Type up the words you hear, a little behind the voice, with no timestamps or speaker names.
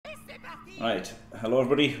Right, hello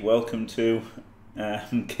everybody, welcome to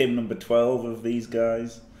game number 12 of these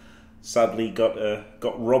guys. Sadly got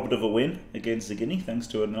robbed of a win against Seanyy thanks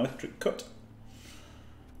to an electric cut.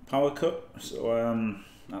 Power cut, so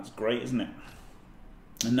that's great, isn't it?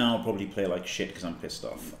 And now I'll probably play like shit because I'm pissed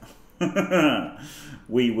off.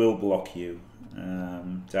 We will block you.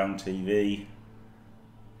 Down TV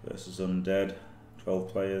versus Undead, 12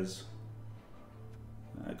 players.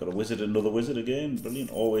 I got a wizard, another wizard again,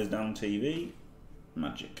 brilliant, always down TV,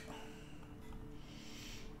 magic.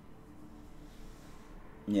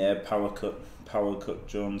 Yeah, power cut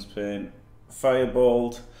Jones Paint,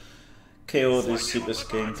 fireballed, KO'd his super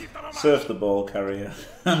skink, surfed the ball carrier,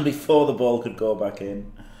 and before the ball could go back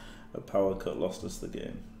in, a power cut lost us the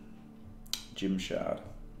game. Jim Shard.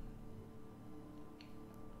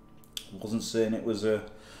 Wasn't saying it was a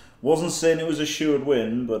assured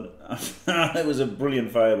win, but it was a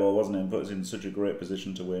brilliant fireball, wasn't it? Put us in such a great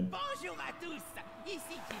position to win.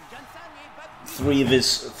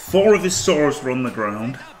 Four of his swords were on the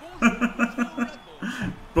ground.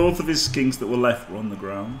 Both of his skinks that were left were on the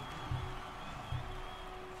ground.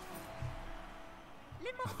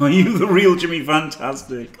 Are you the real Jimmy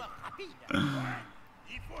Fantastic?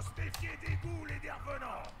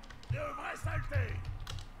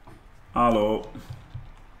 Hello.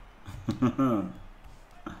 The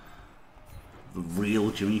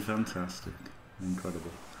real Jimmy Fantastic.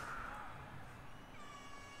 Incredible.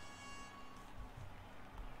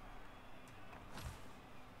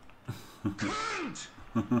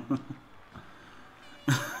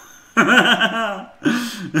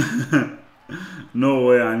 No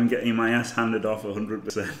way I'm getting my ass handed off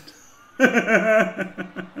 100%.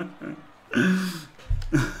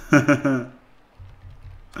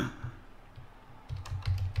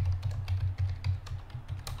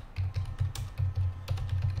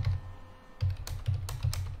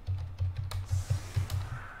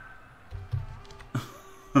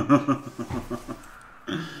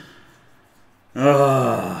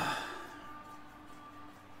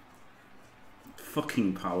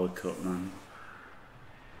 Fucking power cut, man.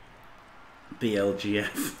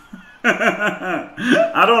 BLGF.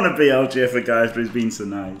 I don't want to BLGF a guy, but he's been so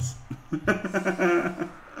nice.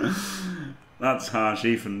 That's harsh,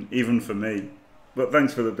 even for me. But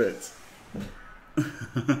thanks for the bits.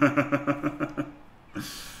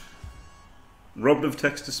 Robbed of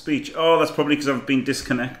text to speech. Oh, that's probably because I've been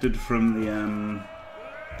disconnected from the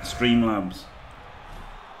Streamlabs.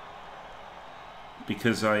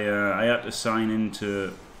 Because I had to sign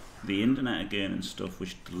into the internet again and stuff,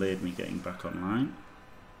 which delayed me getting back online.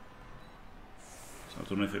 So I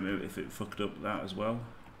don't know if it fucked up that as well.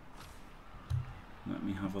 Let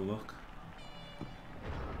me have a look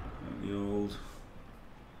at the old.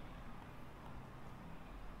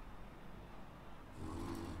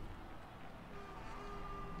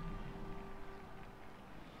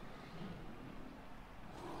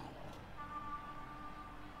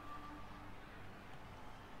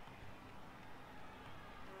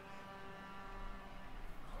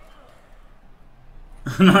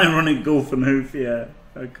 An ironic golf and hoof, yeah,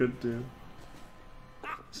 I could do.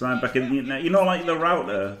 Sign back in the internet. You know, like the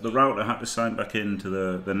router had to sign back into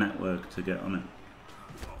the network to get on it.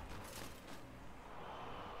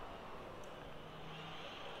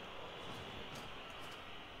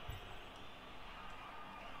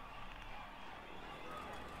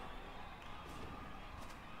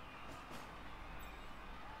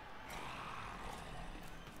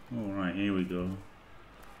 Alright, here we go.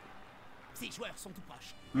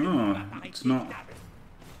 Oh, it's not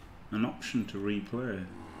an option to replay.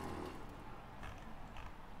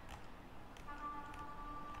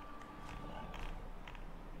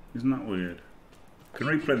 Isn't that weird? Can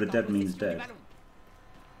replay the dead means dead.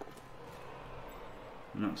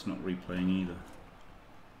 And that's not replaying either.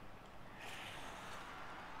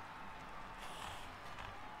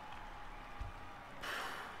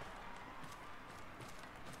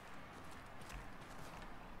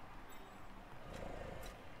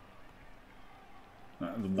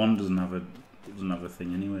 The one doesn't have a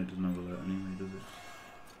thing anyway. It doesn't have alert anyway, does it?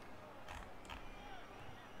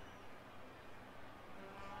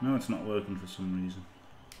 No, it's not working for some reason.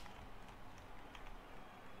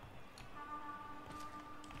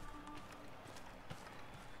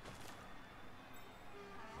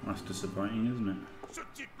 That's disappointing, isn't it? Ce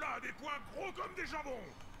type-là a des poings gros comme des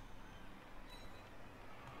jambons.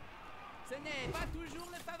 Ce n'est pas toujours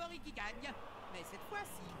le favori qui gagne, mais cette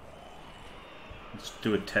fois-ci. Let's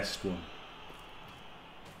do a test one.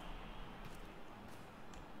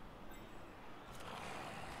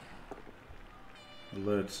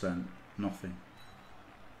 Alert sent. Nothing.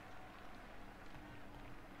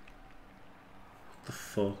 The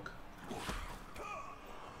fuck?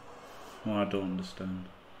 Oh, I don't understand.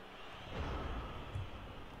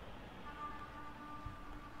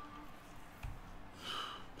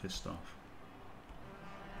 Pissed off.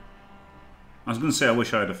 I was going to say I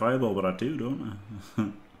wish I had a fireball, but I do, don't I?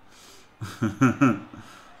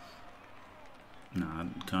 Nah, I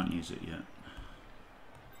can't use it yet.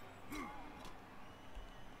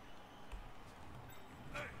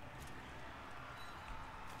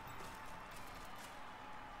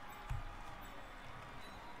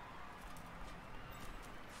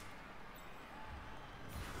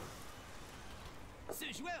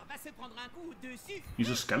 He's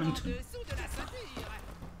a skeleton.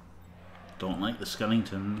 Don't like the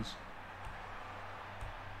skeletons.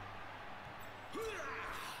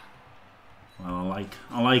 Well,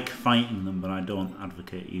 I like fighting them, but I don't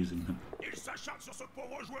advocate using them.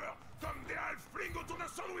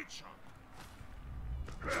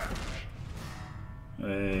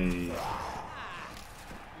 Hey.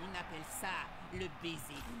 On appelle ça le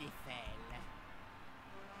baiser de Néphel.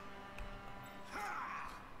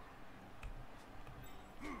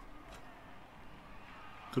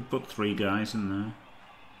 Could put 3 guys in there.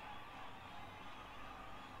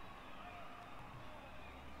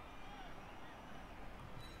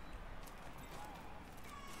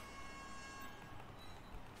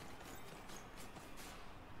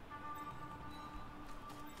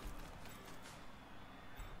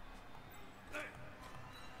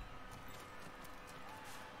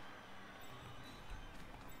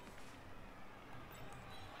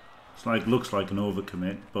 It's like, looks like an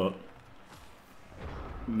overcommit, but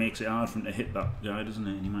makes it hard for him to hit that guy, doesn't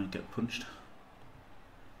it? And he might get punched.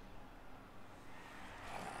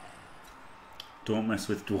 Don't mess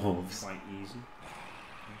with dwarves. Quite easy.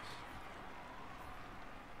 Yes.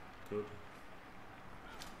 Good.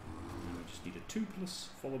 And we just need a 2+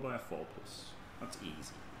 followed by a 4+. That's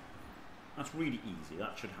easy. That's really easy.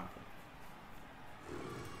 That should happen.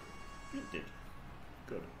 It did.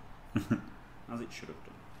 Good. As it should have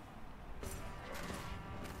done.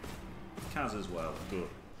 Kaz as well. Good.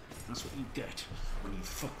 That's what you get when you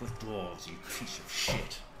fuck with dwarves, you piece of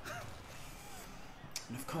shit.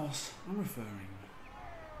 And of course, I'm referring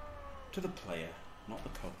to the player, not the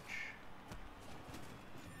coach.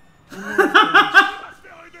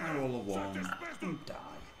 I roll a 1 and die.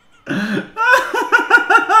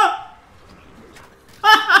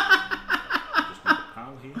 Just need a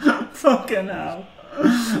pal here. Fucking hell.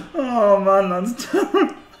 Oh man,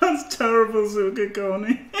 that's terrible,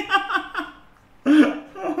 Sukakoni.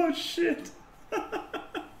 Oh shit.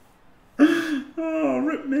 Oh,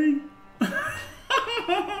 rip me.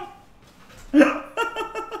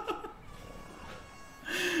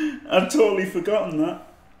 I've totally forgotten that.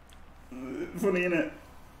 Funny, innit?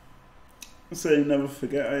 Saying never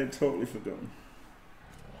forget, I had totally forgotten.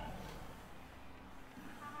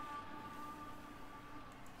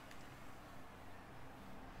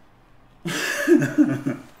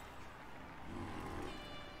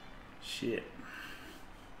 Shit.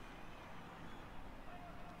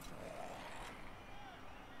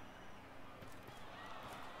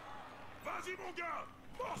 Vas-y mon gars,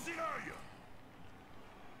 mords-y l'œil.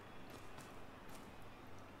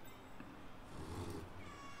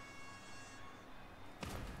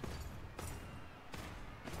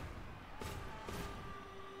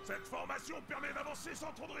 Cette formation permet d'avancer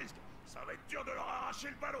sans trop de risques. Ça va être dur de leur arracher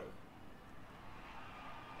le ballon.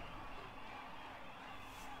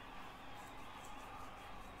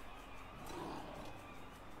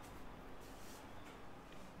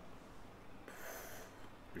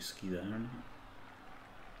 Risky there, isn't it?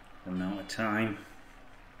 Running out of time.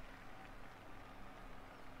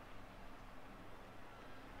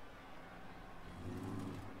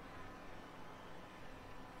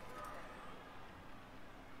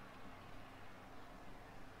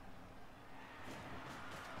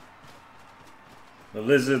 The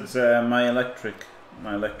lizards, my electric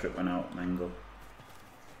went out, Mangle.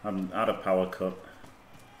 I had a power cut,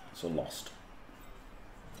 so lost.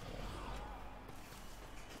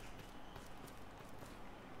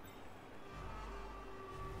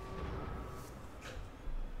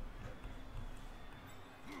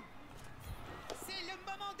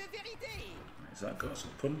 Has that got some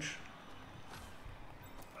punch?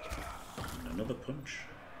 And another punch.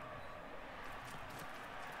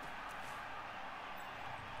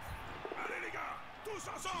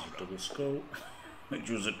 Double skull, which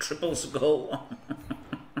was a triple skull.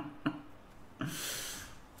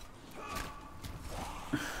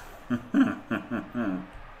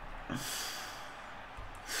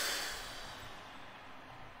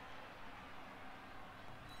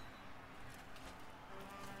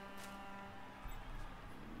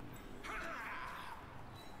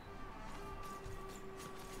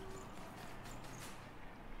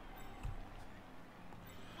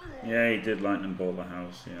 he did lightning bolt the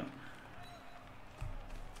house, yeah.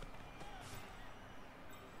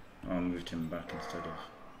 I moved him back instead of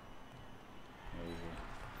over.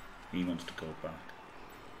 He wants to go back.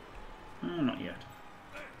 Oh, not yet.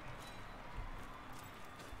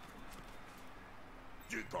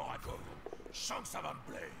 Du corps à corps. Je sens que ça va me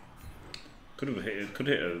plaire. Could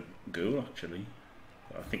hit a ghoul actually.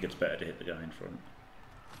 But I think it's better to hit the guy in front.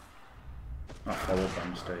 I followed by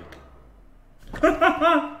mistake.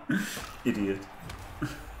 Idiot.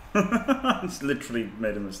 It's literally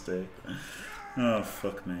made a mistake. Oh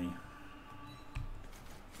fuck me.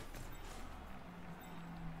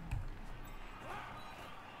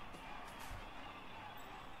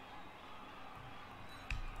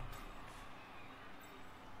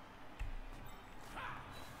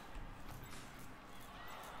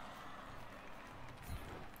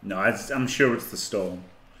 No, I'm sure it's the storm.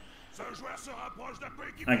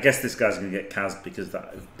 I guess this guy's going to get cased because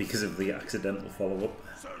of the accidental follow-up.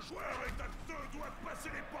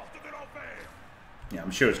 Yeah,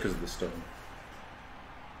 I'm sure it's because of the storm.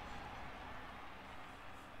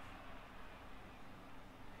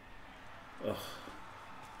 Ugh.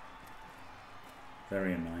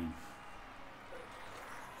 Very annoying.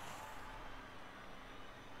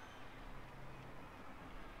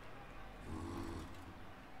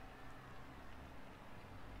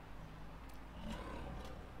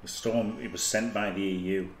 The storm, it was sent by the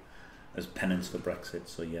EU as penance for Brexit,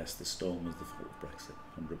 so yes, the storm is the fault of Brexit,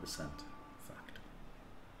 100% fact.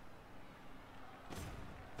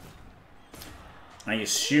 I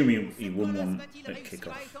assume he won one at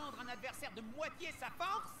kickoff.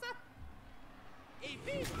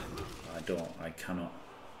 I cannot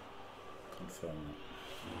confirm that.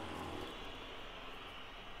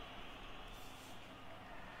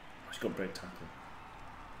 He's got break tackle.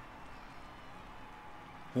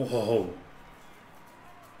 Whoa!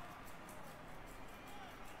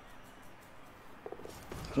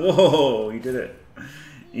 Whoa! He did it.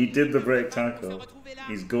 He did the break tackle.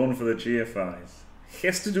 He's going for the GFIs. He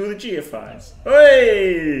has to do the GFIs.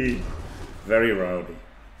 Hey! Very rowdy.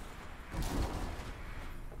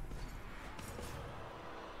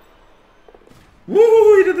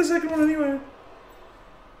 Woo! He did the second one anyway.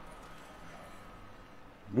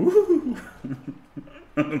 Woo!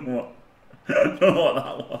 I don't know what. I don't know what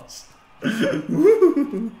that was.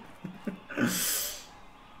 Woo!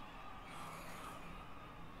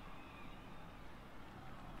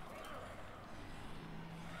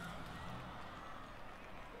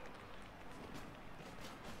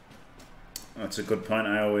 That's a good point.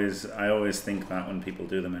 I always think that when people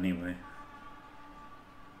do them anyway.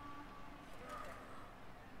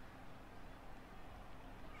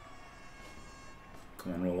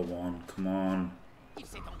 Come on, roll a one. Come on.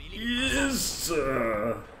 Yes!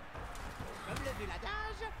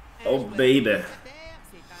 Oh, baby.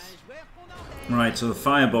 Right, so the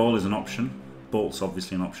fireball is an option. Bolt's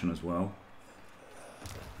obviously an option as well.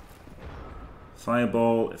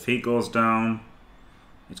 Fireball, if he goes down,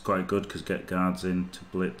 it's quite good because get guards in to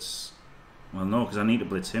blitz. Well, no, because I need to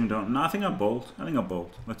blitz him, don't I? No, I think I bolt.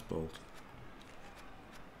 Let's bolt.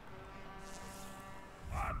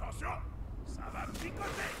 Attention, ça va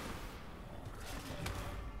picoter.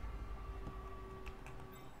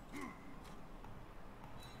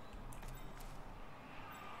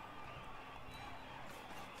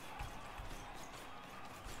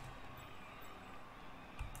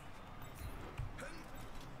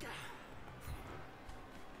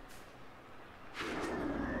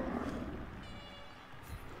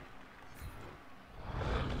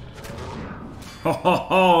 Ho ho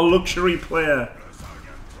ho! Luxury player!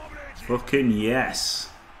 Fucking yes!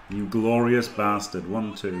 You glorious bastard.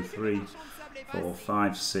 1, 2, 3, 4,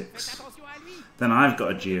 5, 6. Then I've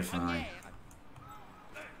got a GFI.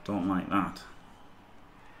 Don't like that.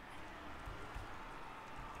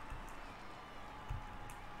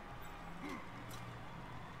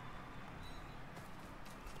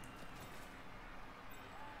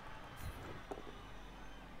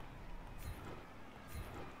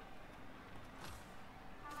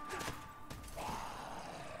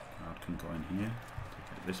 Can go in here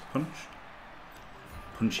to get this punch.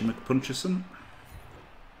 Punchy McPuncherson.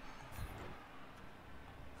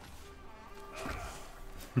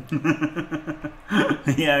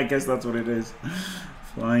 Yeah, I guess that's what it is.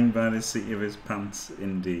 Flying by the seat of his pants,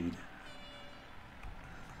 indeed.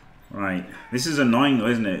 Right, this is annoying though,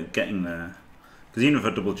 isn't it? Getting there. Because even if I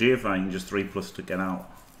double GFI, you can just 3+ to get out.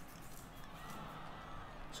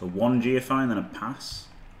 So 1 GFI and then a pass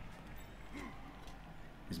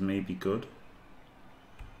is maybe good.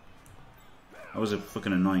 That was a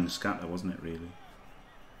fucking annoying scatter, wasn't it, really?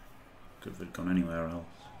 Could have gone anywhere else.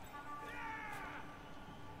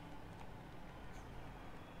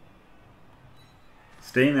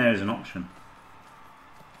 Staying there is an option.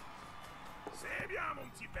 C'est bien, mon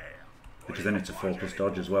petit père. Because then it's a 4+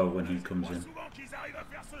 dodge as well when he comes in. Souvent qu'ils arrivent à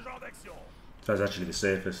faire ce genre d'action. So that's actually the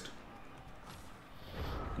safest.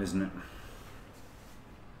 Isn't it?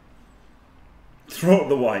 Throw up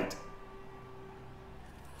the white.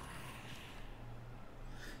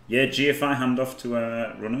 Yeah, GFI handoff to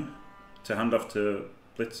runner. To handoff to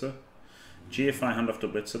blitzer. GFI handoff to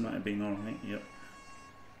blitzer might have been alright, yep.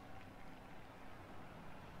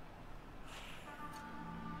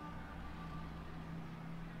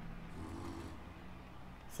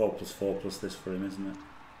 Four plus this for him, isn't it?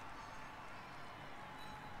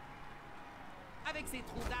 Avec ces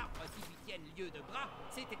trous d'arbres qui lui tiennent lieu de bras,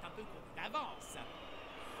 c'était un peu court d'avance.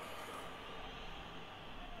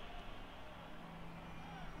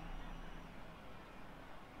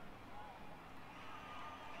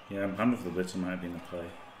 Yeah, hand off the blitzer might have been the play.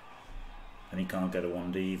 And he can't get a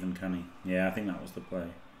 1D even, can he? Yeah, I think that was the play.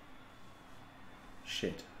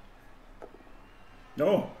 Shit.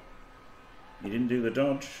 Oh! He didn't do the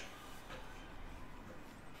dodge.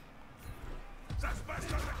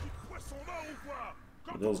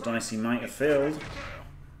 With those dice he might have failed.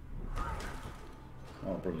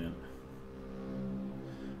 Oh, brilliant.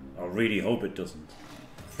 I really hope it doesn't.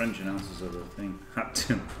 French announcers are the thing. Had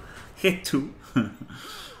to. Hit to.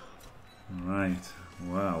 Right.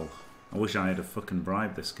 Wow. I wish I had a fucking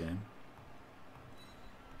bribe this game.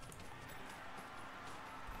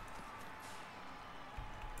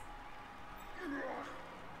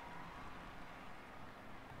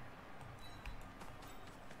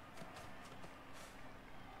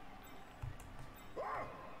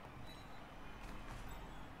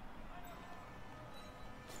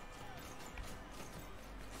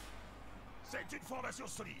 C'est une formation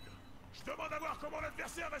solide. Je demande à voir comment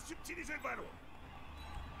l'adversaire va subtiliser le ballon.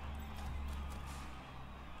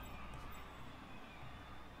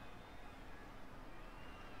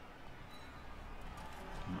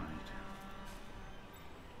 Right.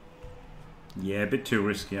 Yeah, a bit too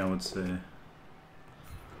risky, I would say.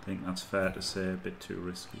 I think that's fair to say, a bit too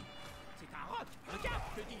risky. C'est un roc, un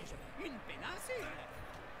cap, que dis-je, une péninsule.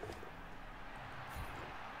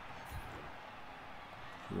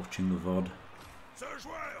 Watching the VOD. Ce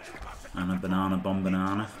joueur And a banana bomb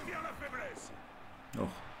banana. bien la faiblesse. Oh.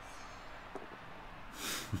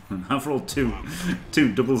 I've rolled two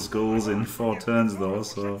double skulls in 4 turns though,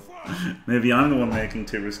 so maybe I'm the one making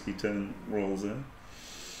 2 risky turn rolls there.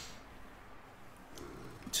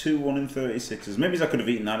 2-1 in 36s. Maybe I could have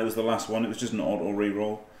eaten that, it was the last one, it was just an auto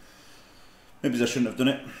re-roll. Maybe I shouldn't have done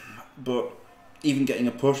it, but even getting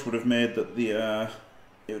a push would have made that the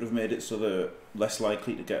it would have made it so they're less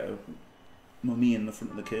likely to get a mummy in the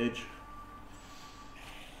front of the cage.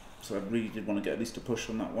 So I really did want to get at least a push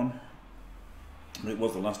on that one. But it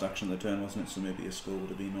was the last action of the turn, wasn't it? So maybe a skull would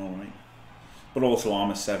have been alright. But also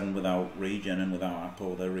armor 7 without regen and without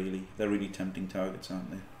Apple, they're really tempting targets,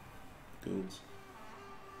 aren't they? Ghouls.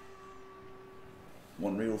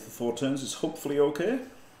 1 reroll for 4 turns is hopefully okay.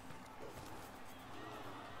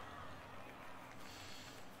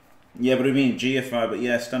 Yeah, but I mean GFI, but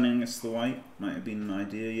yeah, standing against the white might have been an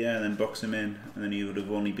idea, yeah, and then box him in, and then he would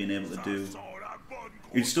have only been able to do...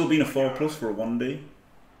 He'd still been a 4+ for a 1D,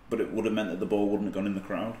 but it would have meant that the ball wouldn't have gone in the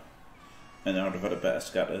crowd, and I would have had a better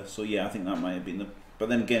scatter, so yeah, I think that might have been the... But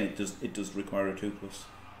then again, it does require a 2+.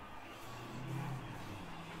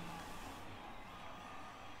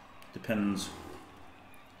 Depends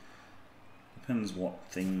what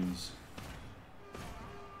things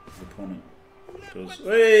the opponent does.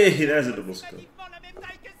 Hey, there's a double skull.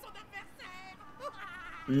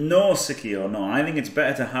 No, Sikio, no. I think it's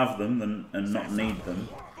better to have them and not need them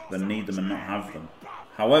than need them and not have them.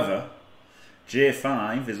 However,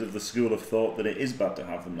 J5 is of the school of thought that it is bad to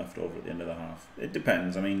have them left over at the end of the half. It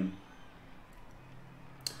depends. I mean,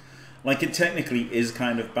 like, it technically is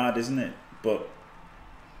kind of bad, isn't it? But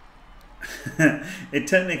it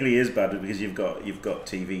technically is bad because you've got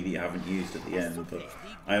TV that you haven't used at the end. But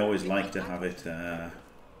I always like to have it. I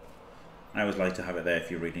always like to have it there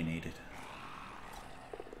if you really need it.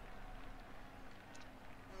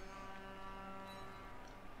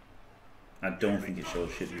 I don't think it shows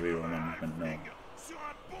shitty reroll management, no.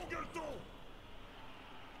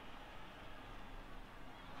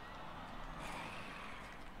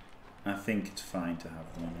 I think it's fine to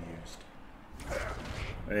have them unused.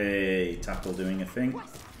 Hey, tackle doing a thing.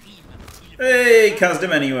 Hey, cast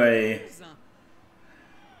him anyway.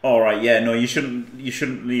 Alright, yeah, no, you shouldn't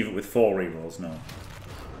leave it with 4 rerolls, no.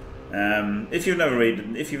 If you've never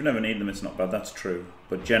needed them, it's not bad, that's true.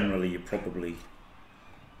 But generally you probably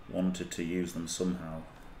wanted to use them somehow.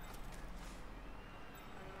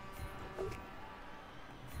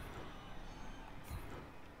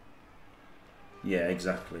 Yeah,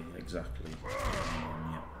 exactly.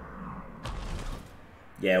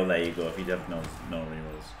 Yeah, well there you go. If you'd have no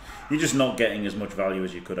rerolls. You're just not getting as much value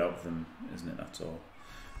as you could out of them, isn't it? That's all.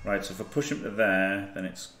 Right, so if I push him to there, then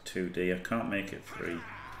it's 2D. I can't make it 3.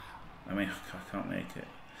 I mean, I can't make it.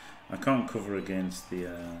 I can't cover against the...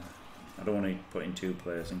 I don't want to put in 2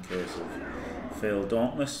 players in case of failed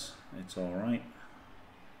Dauntless. It's alright.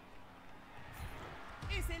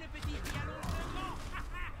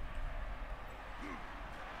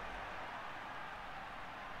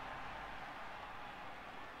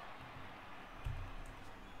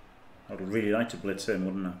 I would really like to blitz him,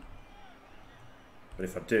 wouldn't I? But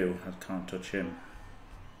if I do, I can't touch him.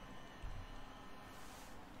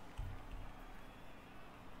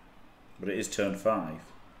 But it is turn 5.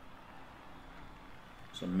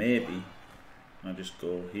 So maybe I just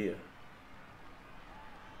go here.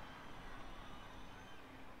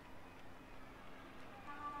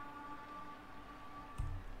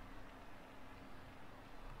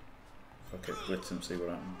 Okay, blitz him, see what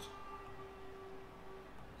happens.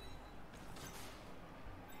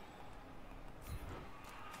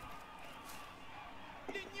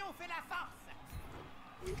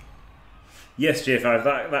 Yes, J5,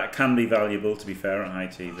 that can be valuable, to be fair, at high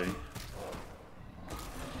TV.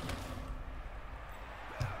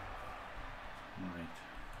 Right.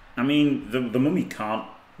 I mean, the mummy can't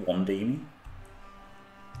 1D me.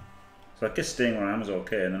 So I guess staying where I am is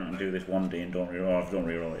okay, and then I can do this 1D and don't reroll. If I don't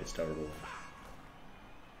reroll it, it's terrible.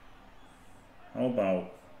 How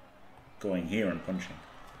about going here and punching?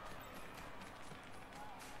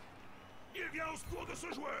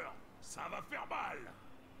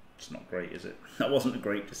 It's not great, is it? That wasn't a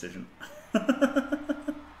great decision.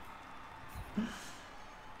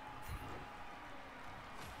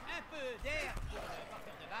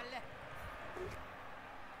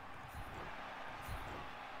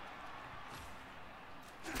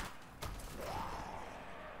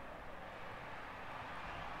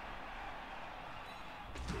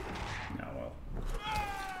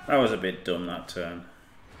 That was a bit dumb, that turn.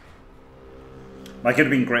 Like, it'd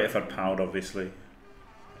have been great if I'd powered, obviously.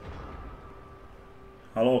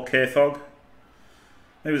 Hello, K-Fog.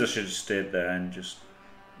 Maybe I should have stayed there and just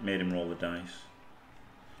made him roll the dice.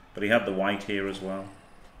 But he had the white here as well.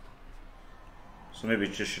 So maybe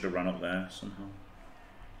he just should have run up there somehow.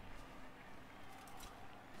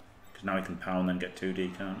 Because now he can power and then get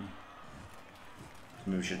 2D, can't he? So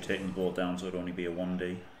maybe we should have taken the ball down so it'd only be a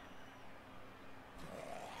 1D.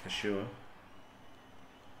 For sure.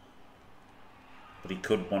 But he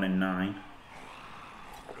could 1 in 9.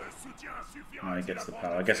 Oh, he gets the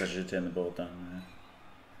power. I guess I should have turned the ball down there.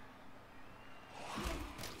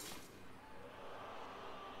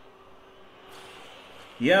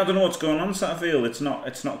 Yeah, I don't know what's going on, Satterfield.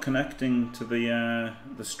 It's not connecting to the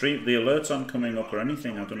stream. The alerts aren't coming up or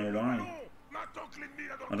anything. I don't know why.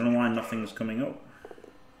 I don't know why nothing's coming up.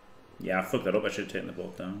 Yeah, I fucked that up. I should have taken the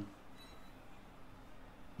ball down.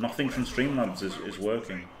 Nothing from Streamlabs is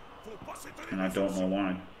working, and I don't know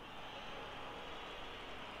why.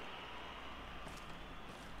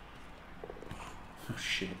 Oh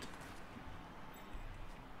shit.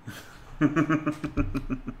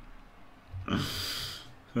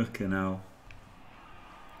 Fucking hell.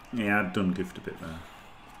 Yeah, I'd done gift a bit there.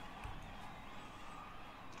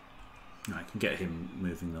 I can get him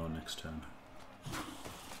moving though next turn.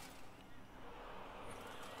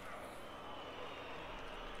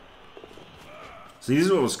 See, this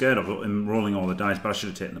is what I was scared of, him rolling all the dice, but I should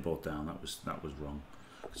have taken the board down. That was wrong.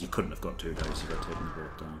 Because you couldn't have got 2 dice if I'd taken the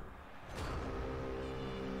board down.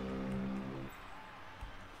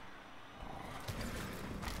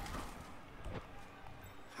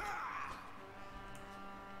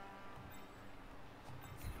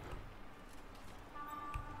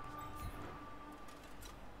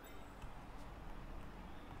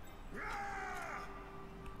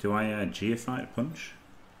 Do I GFI punch?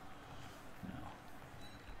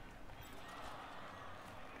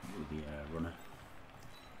 The runner.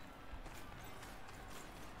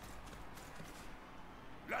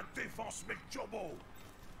 La défense met le turbo.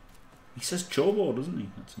 He says turbo, doesn't he?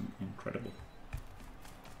 That's incredible.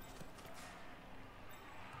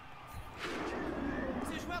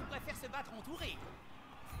 Ce joueur préfère se battre entouré.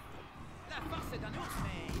 La force d'un ours,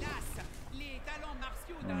 mais hélas, les talents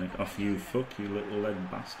martiaux d'un... Right, off you fuck, you little leg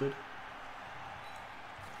bastard.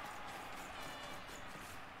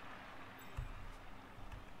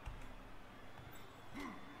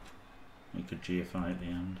 You could GFI at the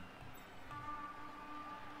end.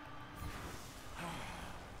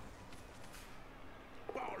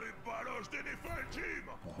 Par les baloches des défunts, Jim.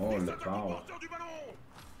 Oh, le power. Du ballon.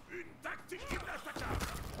 Une tactique inattaquable.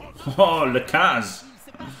 Oh, le Kaz. Il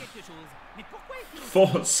se passe quelque chose. Mais pourquoi est-il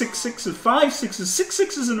 4, 6 sixes, 5 sixes, 6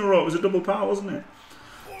 sixes in a row. It was a double power, wasn't it?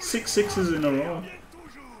 6 sixes in a row. Viens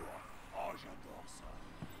toujours. Oh, j'adore ça.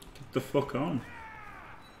 Get the fuck on.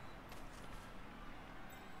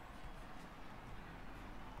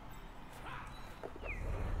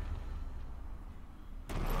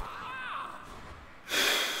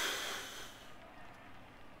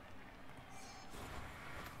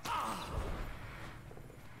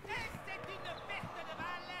 C'est une perte de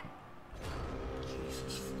balle.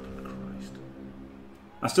 Jesus fucking Christ.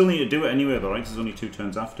 I still need to do it anyway though, right? 'Cause there's only 2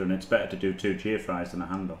 turns after, and it's better to do 2 cheer fries than a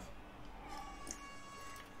handoff.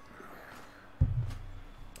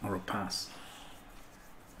 Or a pass.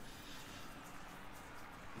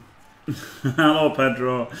 Hello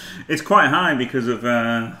Pedro. It's quite high because of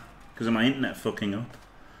my internet fucking up.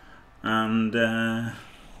 And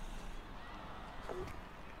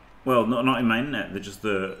well, not in my internet, they're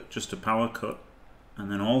just a power cut.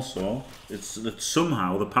 And then also it's that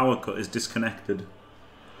somehow the power cut is disconnected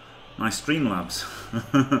my Streamlabs.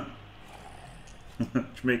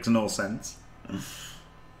 Which makes no sense.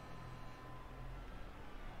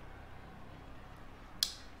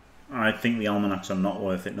 I think the almanacs are not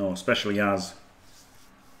worth it, no, especially as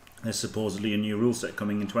there's supposedly a new rule set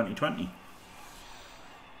coming in 2020.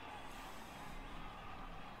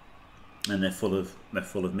 And they're full of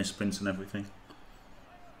misprints and everything.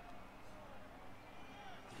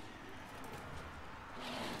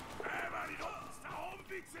 Eh ben, dis donc, ça rentre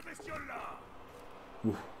vite ces bestioles-là.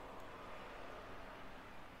 Oof.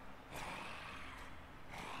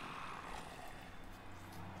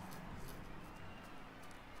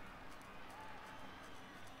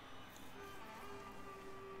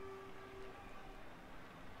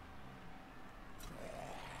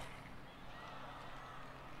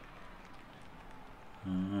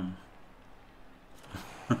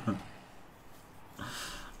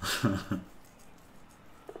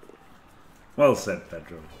 Well said,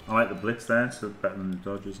 Pedro. I like the blitz there, so better than the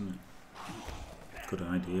dodge, isn't it? Good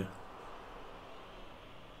idea.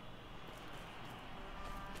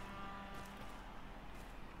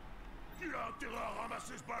 Tu as intérêt à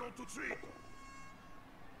ramasser ce ballon tout de suite.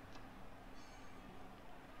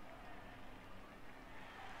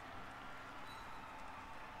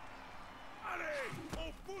 Allez,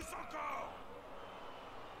 on pousse encore.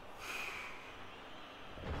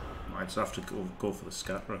 Might just have to go for the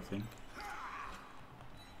scatter, I think.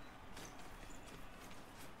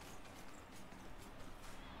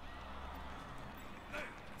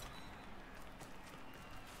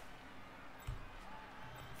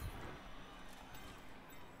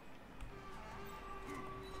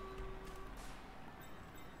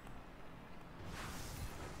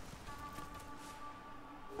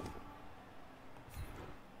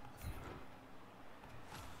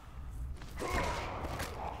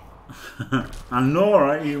 I know,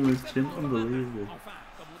 right? He was chimp, unbelievable.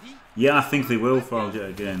 Yeah, I think they will fold it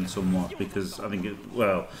again somewhat because I think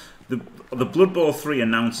the Blood Bowl 3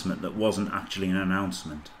 announcement that wasn't actually an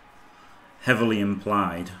announcement heavily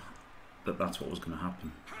implied that that's what was going to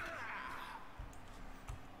happen.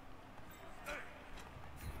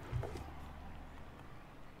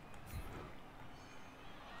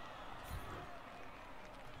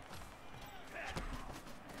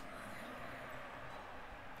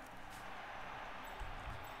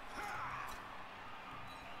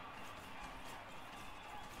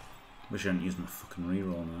 Wish I hadn't used my fucking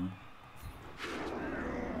reroll now.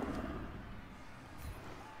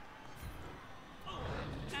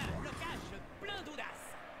 Un blocage plein d'audace.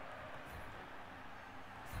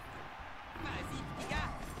 Vas-y, petit gars.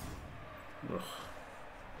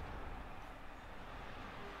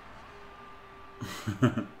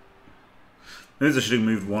 Maybe I should have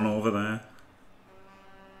moved one over there.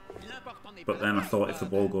 L'important n'est But pas then I la thought if the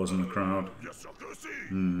ball goes in the crowd, Bien sûr que si.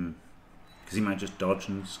 because he might just dodge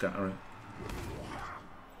and scatter it.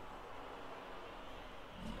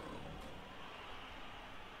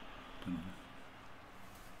 Dunno.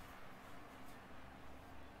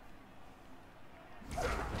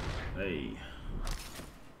 Hey.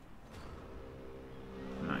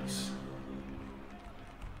 Nice.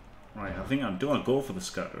 Right, I think do I go for the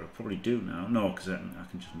scatter? I probably do now. No, because I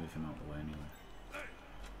can just move him out of the way anyway.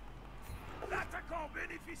 L'attaquant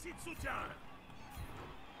bénéficie de soutien.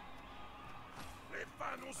 Les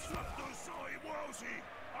fans ont soif de sang et moi aussi.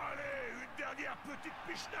 Allez, une dernière petite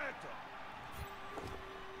pichenette.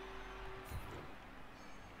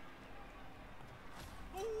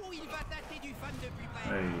 Ouh, il va tâter du fan de plus près.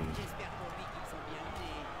 Hey. J'espère pour lui qu'ils sont bien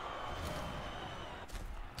levés.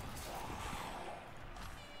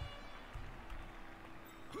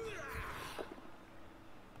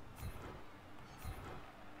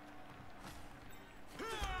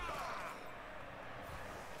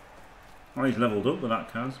 Oh, he's levelled up with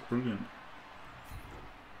that Kaz. Brilliant.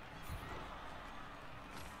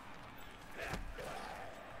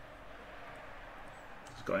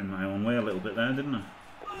 Just got in my own way a little bit there, didn't I?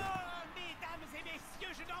 Oh, mesdames et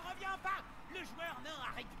messieurs, je n'en reviens pas. Le joueur nain a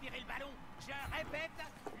récupéré le ballon. Je répète,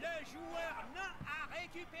 le joueur nain a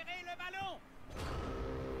récupéré le ballon.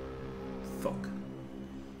 Fuck.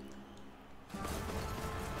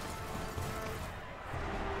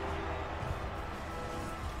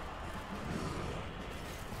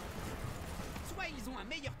 Soit ils ont un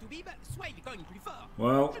meilleur toubib, soit ils cognent plus fort.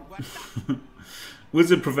 Well, Je ne vois que ça.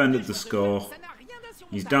 Wizard prevented the score.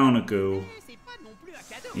 He's down a goal.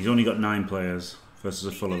 He's only got 9 players versus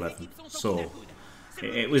a full 11. So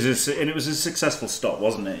it was a successful stop,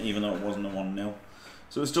 wasn't it? Even though it wasn't a 1-0.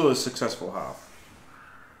 So it was still a successful half.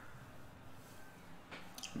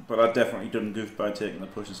 But I definitely done goofed by taking the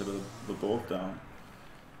push instead of the board down.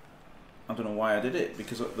 I don't know why I did it,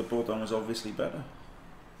 because the board down was obviously better.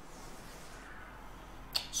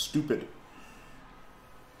 Stupid.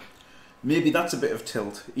 Maybe that's a bit of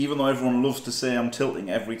tilt, even though everyone loves to say I'm tilting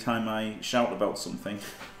every time I shout about something.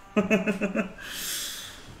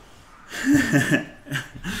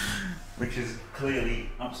 Which is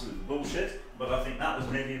clearly absolute bullshit, but I think that was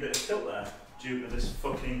maybe a bit of tilt there, due to this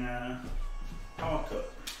fucking power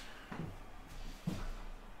cut.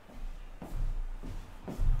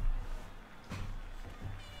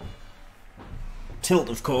 Tilt,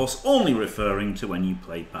 of course, only referring to when you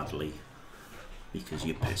play badly, because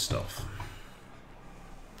you're pissed off.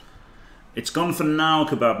 It's gone for now,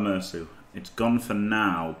 Kebab Mersu. It's gone for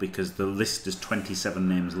now because the list is 27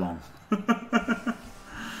 names long.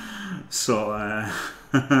 So,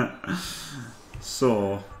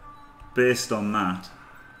 so, based on that,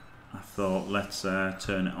 I thought let's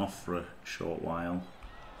turn it off for a short while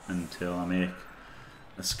until I make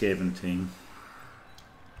a Skaven team.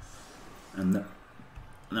 And then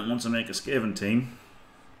once I make a Skaven team,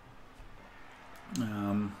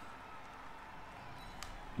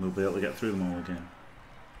 we'll be able to get through them all again.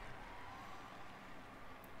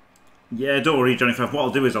 Yeah, don't worry, Johnny Five. What I'll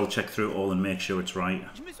do is I'll check through it all and make sure it's right,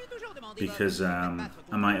 because I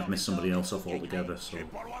might have missed somebody else off altogether, so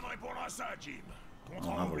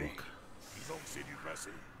I'll have a look.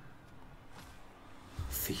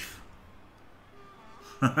 Thief.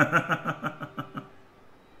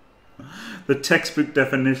 The textbook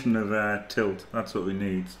definition of tilt, that's what we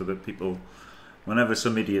need, so that people, whenever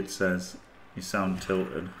some idiot says you sound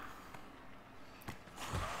tilted,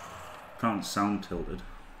 can't sound tilted.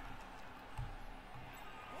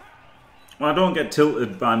 Well, I don't get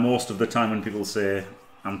tilted by most of the time when people say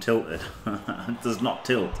I'm tilted. It does not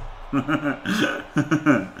tilt.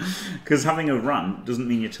 Because having a rant doesn't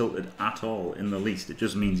mean you're tilted at all in the least. It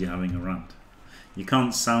just means you're having a rant. You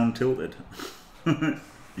can't sound tilted.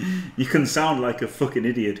 You can sound like a fucking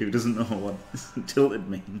idiot who doesn't know what tilted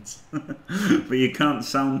means. But you can't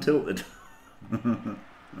sound tilted.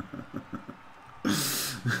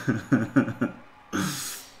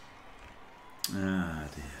 Ah,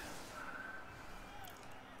 dear.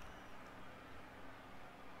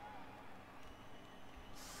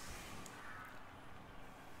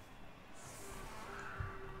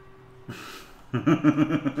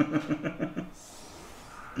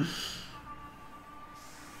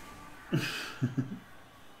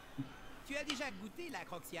 Tu as déjà goûté la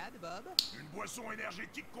croxiade, Bob? Une boisson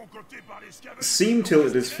énergétique concoctée par les scavengers. Seem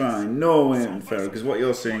tilted is fine. No, unfair, because what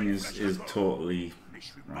you're saying is totally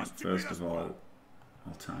right. First of all,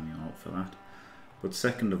 I'll time you out for that. But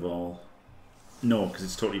second of all, no, because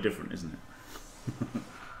it's totally different, isn't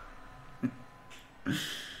it?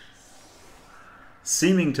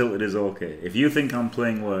 Seeming tilted is okay. If you think I'm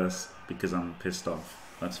playing worse because I'm pissed off,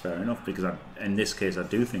 that's fair enough, because in this case I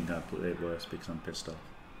do think I play worse because I'm pissed off.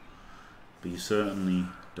 But you certainly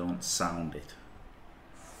don't sound it.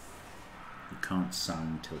 You can't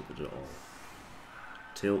sound tilted at all.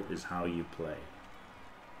 Tilt is how you play.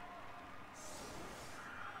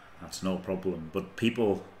 That's no problem. But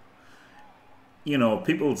people, you know,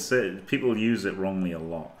 people use it wrongly a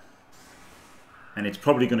lot. And it's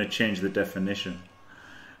probably going to change the definition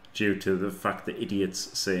due to the fact that idiots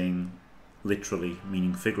saying literally,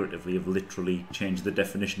 meaning figuratively, have literally changed the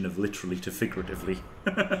definition of literally to figuratively.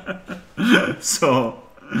 So,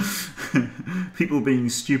 people being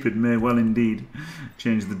stupid may well indeed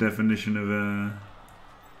change the definition of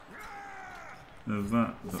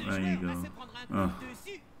that. But there you go. Oh.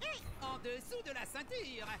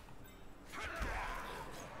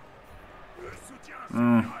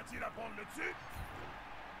 Oh.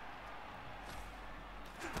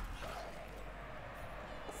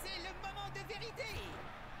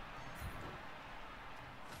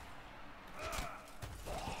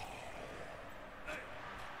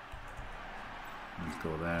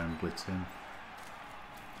 Go there and blitz him.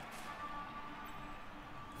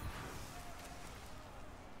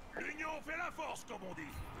 L'union fait la force, comme on dit.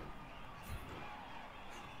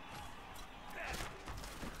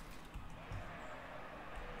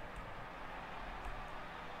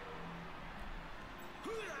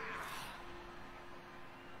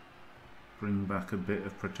 Bring back a bit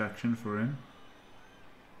of protection for him.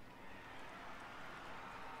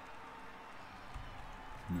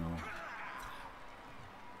 No.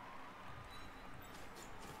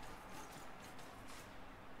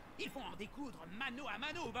 Il faut en découdre mano à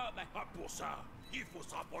mano, Bob. Ah, pour ça, il faut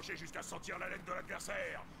se rapprocher jusqu'à sentir la laine de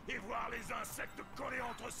l'adversaire et voir les insectes collés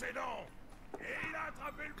entre ses dents. Et il a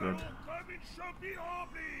attrapé le ballon comme une chopine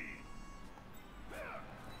remplie.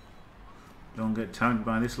 Don't get tagged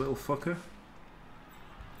by this little fucker.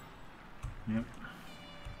 Yep.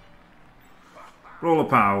 Roll a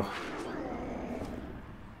pow.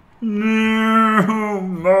 No,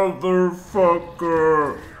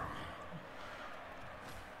 motherfucker.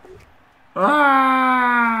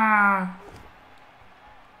 Ah!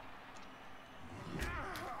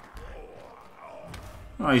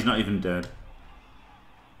 Oh, he's not even dead.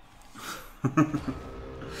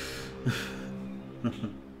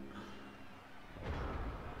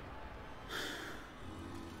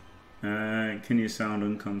 Can you sound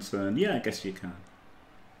unconcerned? Yeah, I guess you can.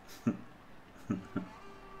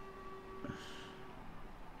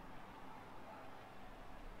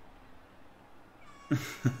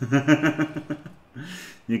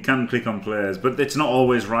 You can click on players, but it's not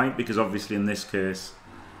always right, because obviously in this case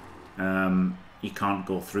you can't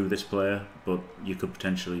go through this player, but you could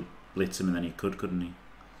potentially blitz him and then he couldn't he?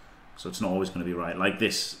 So it's not always going to be right. Like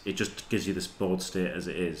this, it just gives you this board state as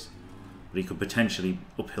it is. But he could potentially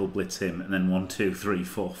uphill blitz him and then 1, 2, 3,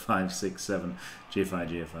 4, 5, 6, 7, GFI,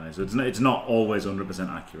 GFI. So it's not always 100%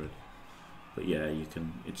 accurate. But yeah, you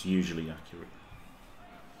can. It's usually accurate.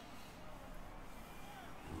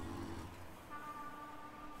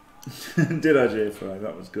 Did I GFI?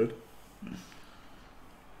 That was good.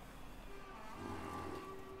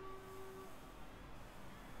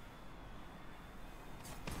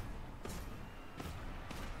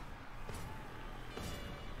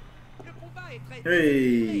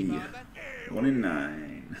 Hey, 1 in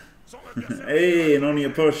 9. Hey, and only a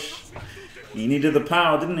push. He needed the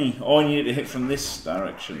power, didn't he? Or he needed to hit from this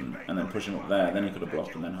direction and then push him up there. Then he could have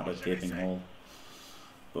blocked and then had a gaping hole.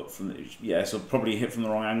 But from the, yeah, so probably hit from the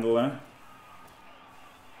wrong angle there.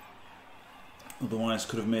 Otherwise,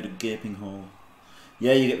 could have made a gaping hole.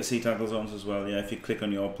 Yeah, you get the C tackle zones as well. Yeah, if you click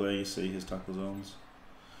on your player, you see his tackle zones.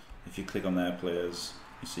 If you click on their players,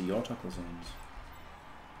 you see your tackle zones.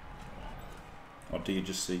 Or do you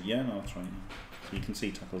just see? Yeah, no, that's right. So you can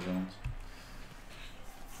see tackle zones.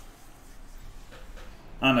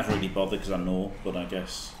 I never really bother because I know, but I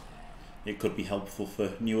guess it could be helpful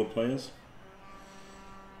for newer players.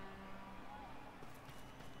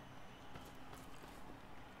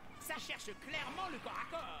 Ça cherche clairement le corps à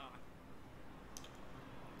corps.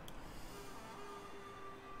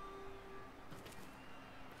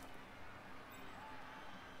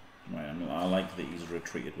 Right, I like that he's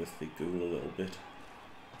retreated with the ghoul a little bit.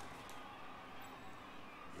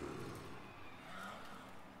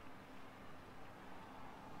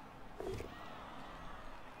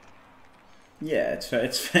 Yeah, it's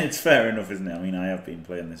fair enough, isn't it? I mean, I have been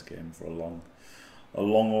playing this game for a long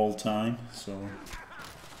old time, so.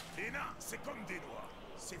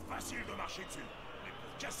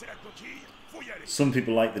 Some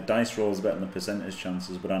people like the dice rolls better than the percentage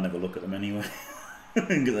chances, but I never look at them anyway.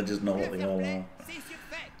 Because I just know what they all are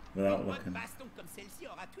without looking.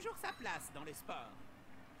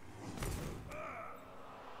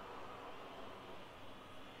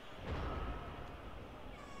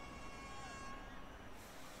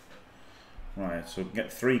 Right, so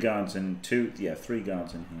get 3 guards in, 3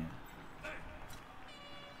 guards in here.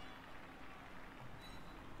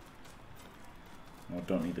 Oh,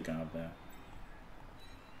 don't need the guard there.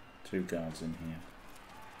 2 guards in here.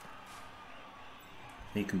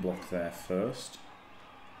 He can block there first,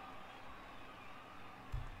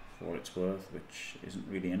 for what it's worth, which isn't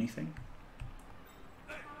really anything.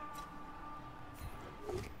 But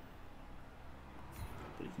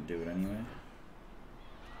he can do it anyway.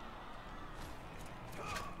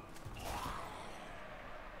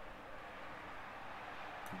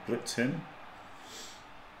 Blitz him.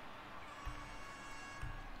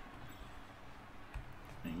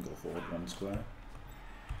 You can go forward 1 square.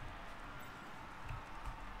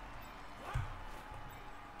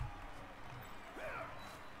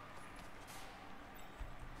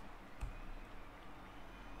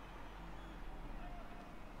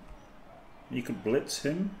 You could blitz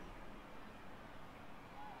him.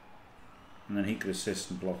 And then he could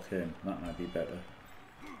assist and block him. That might be better.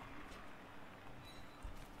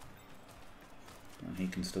 And he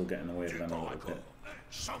can still get in the way of them a little bit.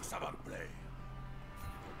 Je sens que ça va me plaire.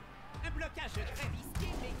 Un blocage très risqué,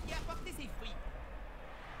 mais qui a apporté ses fruits.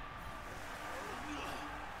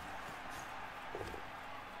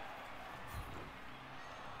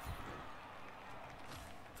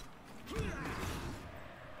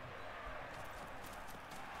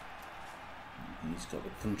 He's got the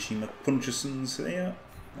punchy McPunchersons here.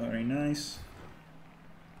 Very nice.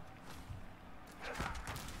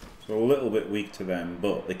 So a little bit weak to them,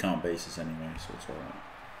 but they can't base us anyway, so it's alright.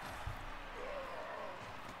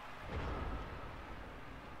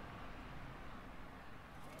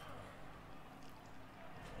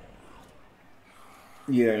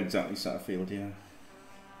 Yeah, exactly, Satterfield, yeah.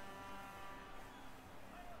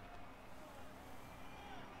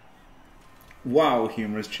 Wow,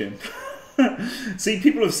 humorous chimp. See,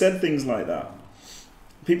 people have said things like that.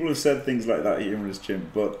 People have said things like that, humorous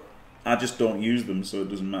chimp, but I just don't use them, so it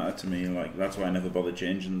doesn't matter to me. Like, that's why I never bother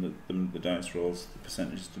changing the dice rolls, the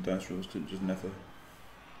percentages to dice rolls, because just never...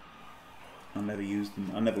 I never used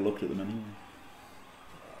them. I never looked at them anyway.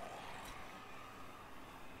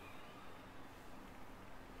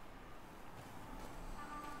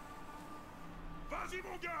 Vas-y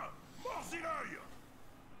mon gars, mords-y l'œil.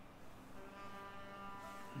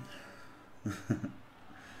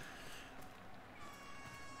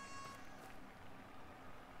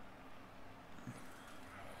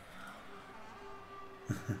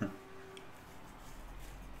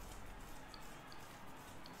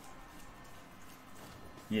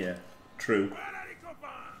 Yeah, true. Voilà les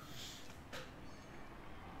copains.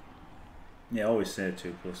 Yeah, I always say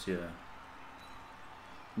 2+, yeah.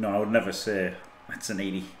 No, I would never say that's an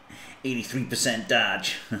 83%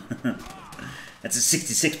 dodge. That's a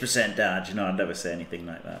 66% dodge. No, I'd never say anything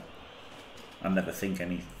like that. I'd never think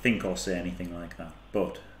or say anything like that.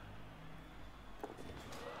 But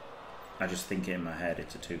I just think it in my head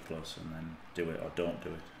it's a 2+, and then do it or don't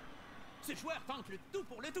do it. Ce joueur tente le tout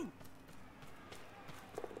pour le tout.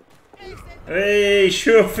 Hey,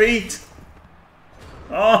 sure feet!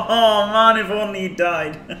 Oh man, if only he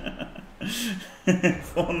died.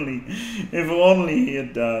 if only he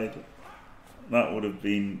had died. That would have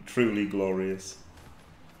been truly glorious.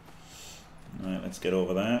 Alright, let's get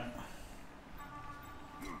over that.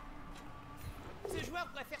 Ce joueur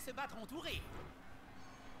préfère se battre entouré.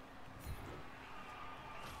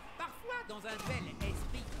 Parfois, dans un duel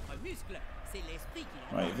esprit contre muscle, c'est l'esprit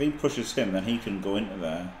qui Right, if he pushes him, then he can go into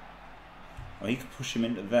there. Or he could push him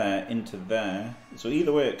into there. So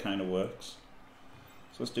either way it kind of works.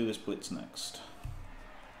 So let's do this blitz next.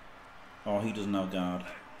 Oh, he doesn't have guard.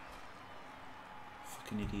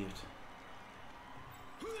 Fucking idiot.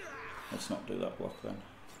 Let's not do that block then.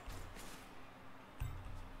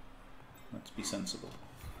 Let's be sensible.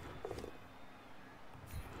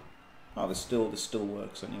 Oh, this still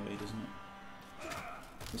works anyway, doesn't it?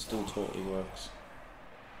 This still totally works.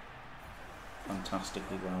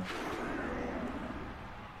 Fantastically well.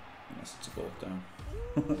 Unless it's a bolt down.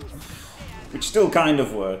 Which still kind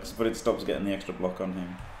of works, but it stops getting the extra block on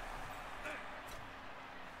him.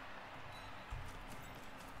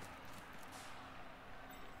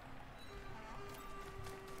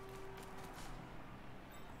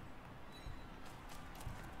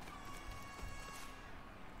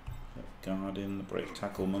 Guard in, the break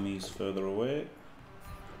tackle mummies further away.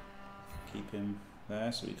 Keep him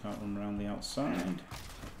there so he can't run around the outside.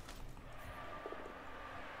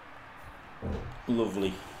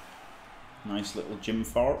 Lovely. Nice little gym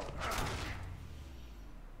fort.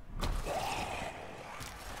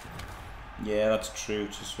 Yeah, that's true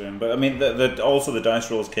to swim. But I mean, also the dice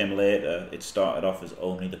rolls came later. It started off as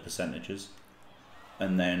only the percentages.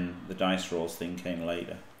 And then the dice rolls thing came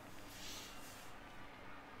later.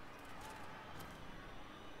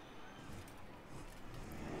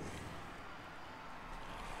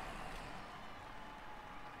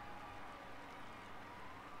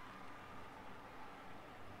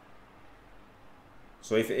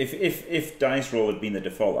 So if dice roll had been the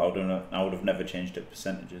default, I would have never changed it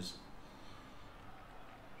percentages.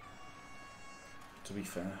 To be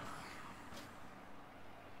fair.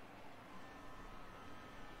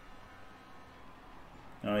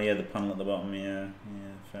 Oh yeah, the panel at the bottom. Yeah,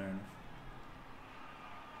 fair enough.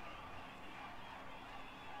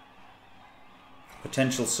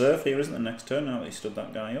 Potential surf here, isn't the next turn? Now that he stood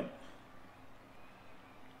that guy up.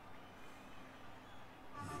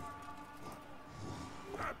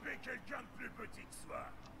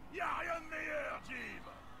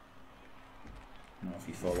 Not if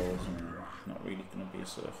he follows, not gonna be a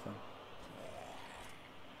surfer.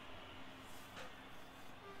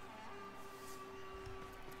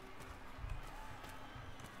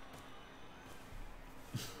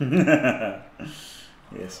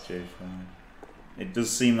 Yes, J5. It does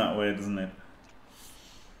seem that way, doesn't it?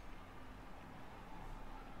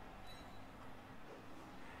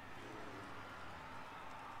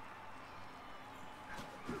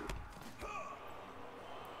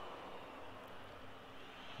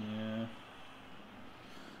 Yeah.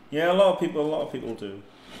 Yeah, a lot of people do.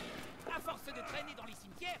 À force de traîner dans les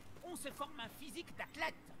cimetières, on se forme un physique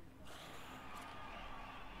d'athlète.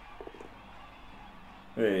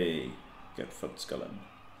 Hey, get foot skeleton.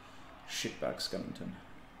 Shitbag skeleton.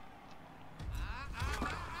 Oh,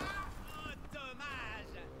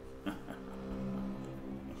 dommage.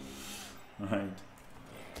 Right.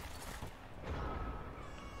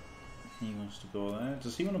 He wants to go there.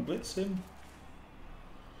 Does he want to blitz him?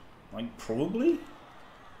 Like, probably?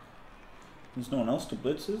 There's no one else to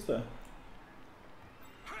blitz, is there?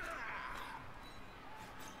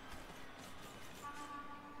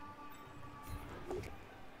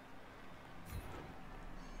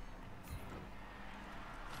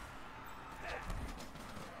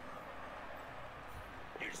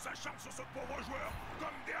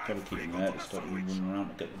 Gotta keep him there to stop him running around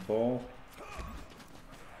to get the ball.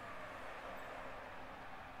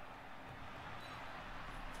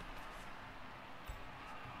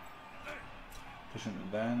 Push him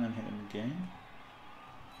there and then hit him again.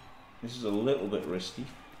 This is a little bit risky.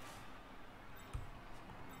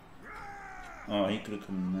 Oh, he could have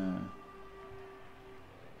come in there.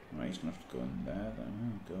 Right, he's gonna have to go in there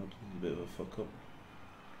then. Oh god, he's a bit of a fuck up.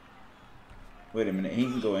 Wait a minute, he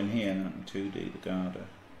can go in here and I can 2D the Garda.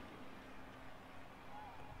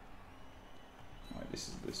 Right, this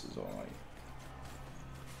is alright.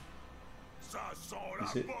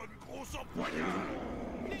 Is it?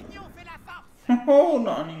 Oh,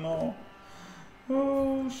 not anymore.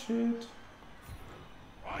 Oh shit.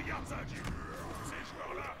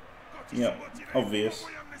 Yeah, obvious.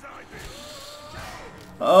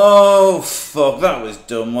 Oh fuck, that was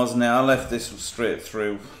dumb, wasn't it? I left this straight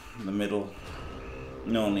through the middle.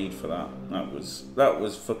 No need for that. That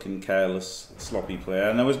was fucking careless, sloppy play.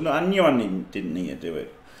 And I knew I didn't need to do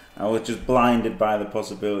it. I was just blinded by the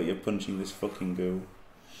possibility of punching this fucking ghoul.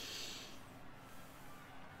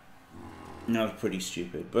 That was pretty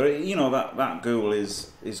stupid. But you know that ghoul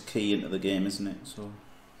is key into the game, isn't it? So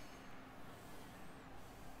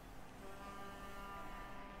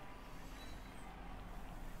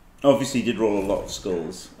obviously did roll a lot of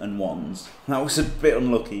skulls and ones. That was a bit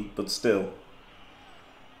unlucky, but still.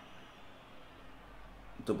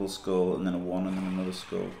 Double skull and then a 1 and then another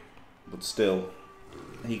skull. But still,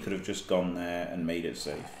 he could have just gone there and made it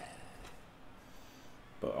safe.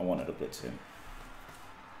 But I wanted to blitz him.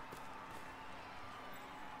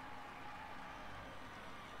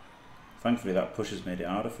 Thankfully that push has made it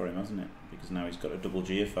harder for him, hasn't it? Because now he's got a double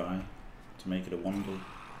GFI to make it a 1-2.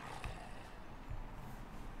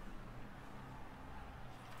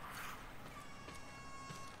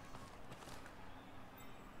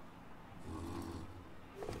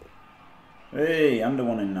 Hey, under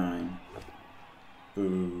 1 in 9.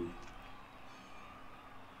 Boo.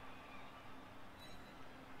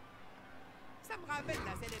 Ça me rappelle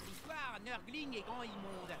la célèbre histoire Nurgling et Grand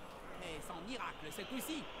Immonde. Mais sans miracle ce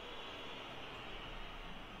coup-ci.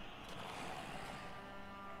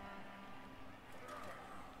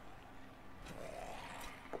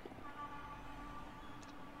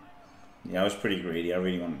 Yeah, I was pretty greedy. I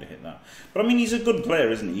really wanted to hit that. But I mean, he's a good player,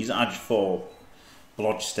 isn't he? He's Edge 4.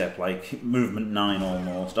 Blodge step, like movement 9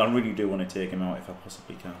 almost. I really do want to take him out if I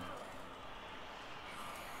possibly can.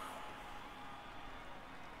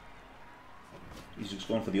 He's just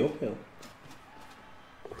going for the uphill.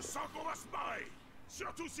 Je sens qu'on va se marrer,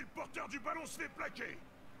 surtout si le porteur du ballon se fait plaquer.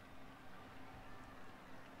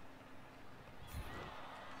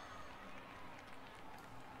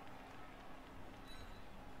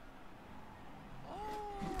 Oh,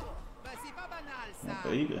 bah c'est pas banal ça. Not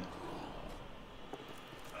bad.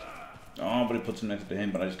 Oh, but it puts him next to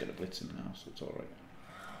him, but I just get a blitz him now, so it's alright.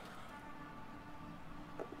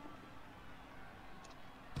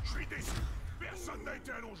 Je suis déçu. Personne n'a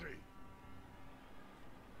été allongé.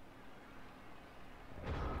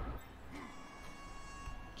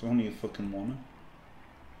 It's only a fucking 1.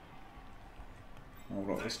 Oh,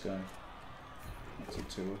 what about this guy? That's a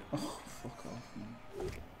 2. Oh, fuck off, man.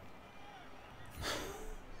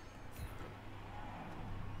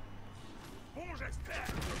 Bon geste.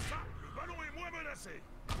 Comme ça, le ballon est moins menacé.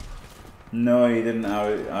 No, he didn't.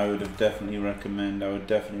 I would have definitely recommend. I would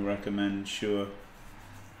definitely recommend. Sure.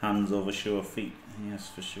 Hands over sure feet. Yes,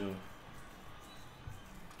 for sure.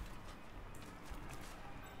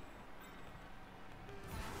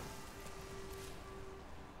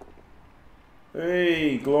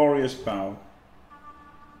 Hey, glorious pow.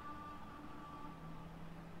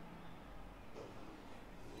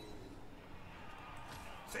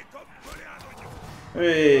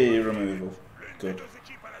 Hey, removal. Good. Deux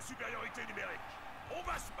équipes à la supériorité numérique. On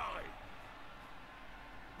va se marrer.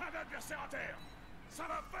 Un adversaire à terre. Ça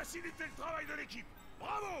va faciliter le travail de l'équipe.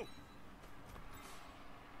 Bravo!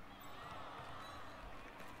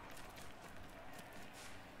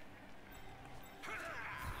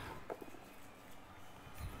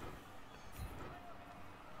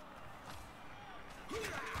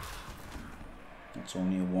 That's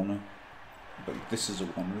only a oneer. But this is a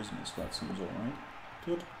oneer, isn't it? So that seems alright.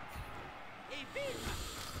 Good.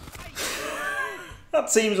 That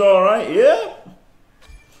seems alright, yeah.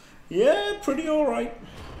 Yeah, pretty alright.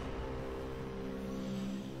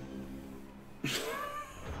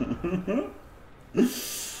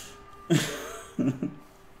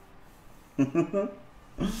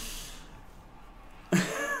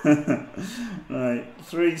 Right,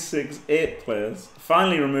 3, 6, 8 players.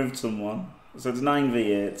 Finally removed someone. So it's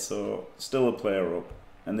 9v8, so still a player up.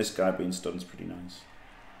 And this guy being stunned is pretty nice.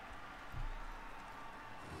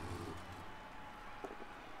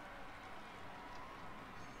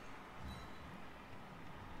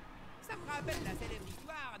 Ça me rappelle la célèbre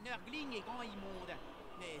histoire Nurgling et Grand Immonde.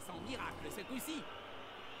 Mais sans miracle ce coup-ci.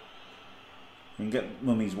 You can get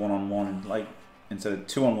mummies 1-on-1, like, instead of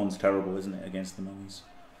 2-on-1's terrible, isn't it, against the mummies?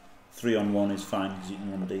 3-on-1 is fine because you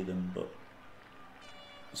can 1D them, but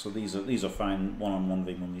so these are fine 1-on-1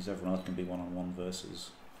 v mummies. Everyone else can be 1-on-1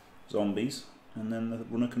 versus zombies, and then the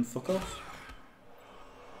runner can fuck off.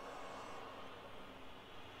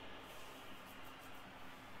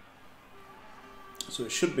 So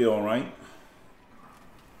it should be alright.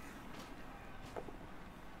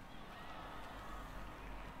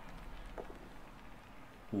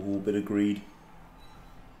 Ooh, bit of greed.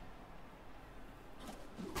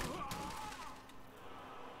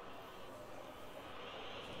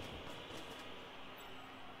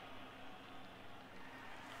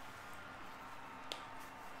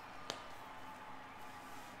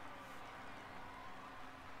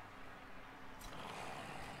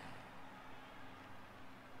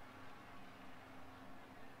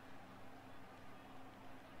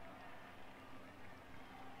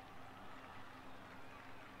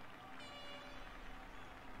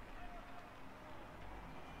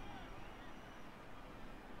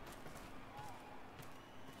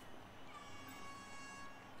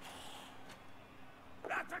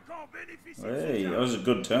 Hey, that was a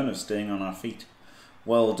good turn of staying on our feet.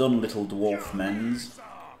 Well done, little dwarf mens.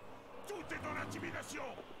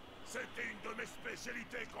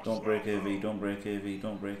 Don't break AV, don't break AV,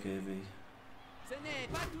 don't break AV. Ce n'est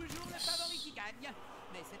pas toujours le favori qui gagne,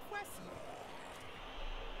 mais cette fois-ci.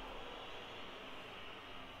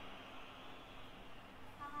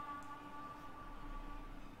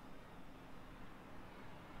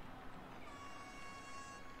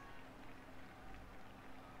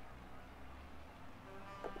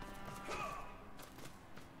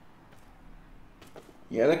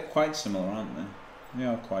 Yeah, they're quite similar, aren't they? They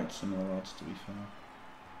are quite similar odds, to be fair.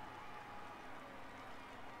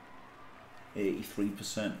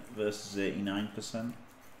 83% versus 89%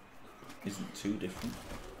 isn't too different.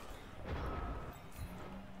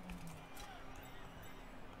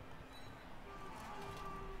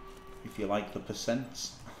 If you like the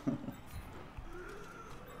percents.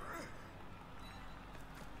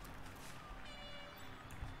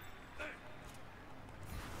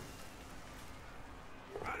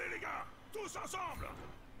 Ensemble.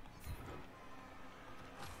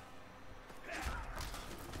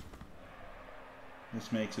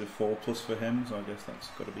 This makes it a 4+ for him, so I guess that's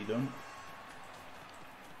got to be done.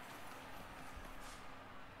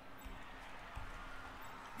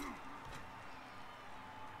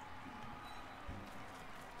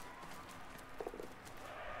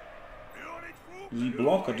 Does he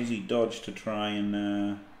block or does he dodge to try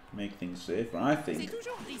and make things safer? I think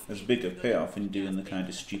there's a bigger payoff in doing the kind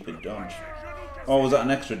of stupid dodge. Oh, was that an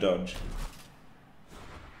extra dodge?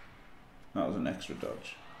 That was an extra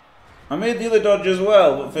dodge. I made the other dodge as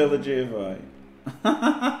well, but failed the GFI.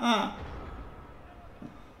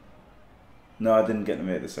 No, I didn't get to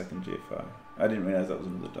make the second GFI. I didn't realise that was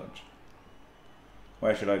another dodge.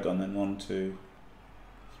 Where should I have gone then? 1, 2,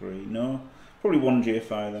 3. No, probably 1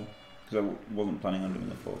 GFI then, because I wasn't planning on doing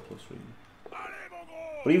the 4+ really.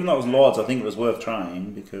 But even though it was Lords, I think it was worth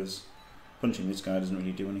trying, because punching this guy doesn't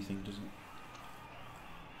really do anything, does it?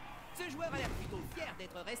 Ce joueur a l'air plutôt fier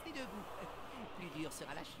d'être resté debout. Plus dur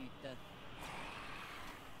sera la chute.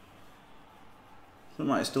 That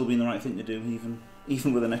might have still been the right thing to do,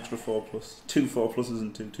 even with an extra 4+. 2 4+s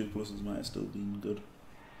and 2 2+s might have still been good.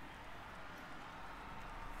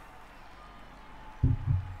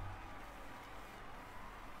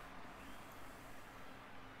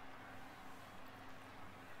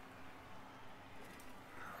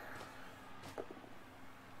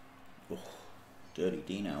 Oh, dirty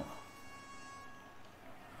Dino.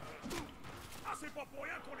 Ah, c'est pas pour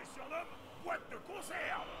rien qu'on les surnomme boîte de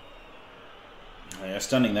conserve. Oh, yeah,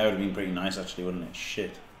 standing there would have been pretty nice actually, wouldn't it?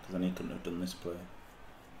 Shit, because then he couldn't have done this play.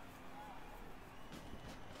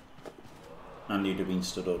 And he'd have been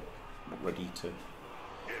stood up, ready to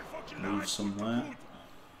move somewhere.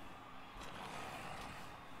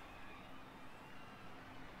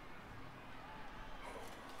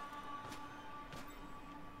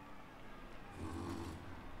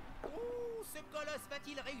 Oh, ce colosse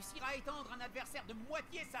va-t-il réussir à étendre un adversaire de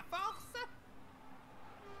moitié sa force?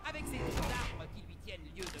 Avec ces deux arbres qui lui tiennent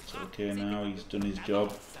lieu de frappe, Okay, now he's done his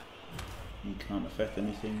job. He can't affect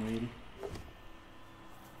anything really.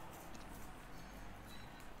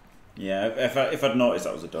 Yeah, if I'd noticed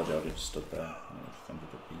that was a dodge, I would have stood there. I would have ended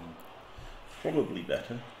up being probably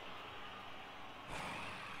better.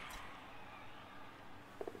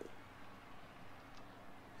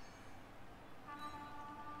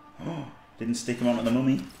 Oh, didn't stick him onto the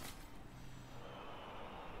mummy.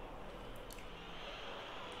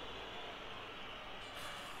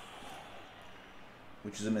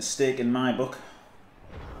 Which is a mistake in my book.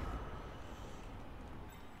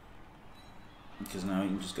 Because now you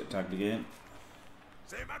can just get tagged again.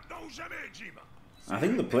 I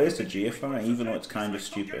think the play's to GFI, even though it's kind of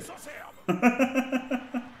stupid.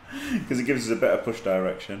 Because it gives us a better push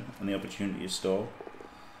direction and the opportunity to stall.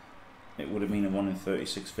 It would have been a 1 in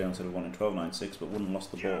 36 fail instead of 1 in 12.96, but wouldn't have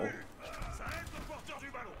lost the ball.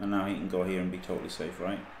 And now he can go here and be totally safe,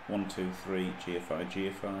 right? 1, 2, 3, GFI,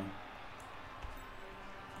 GFI.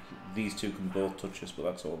 These two can both touch us, but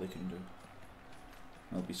that's all they can do.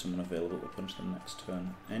 There'll be someone available to punch them next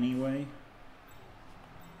turn anyway.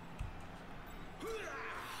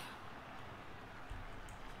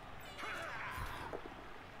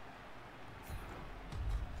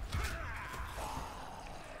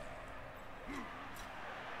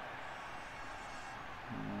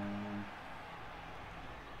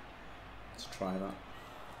 Let's try that.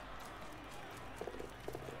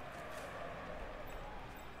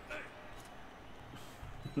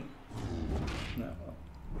 No, well.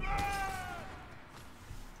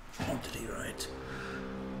 Wanted he right.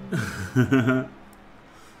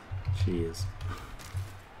 Cheers.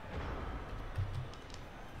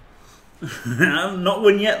 Not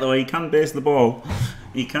won yet though, he can base the ball.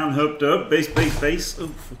 He can hooked up, base. Oh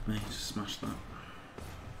fuck me, just smashed that.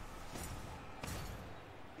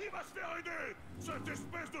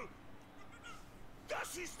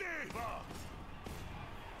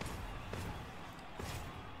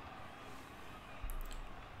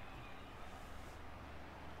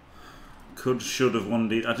 Should have won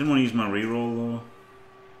the. I didn't want to use my reroll though.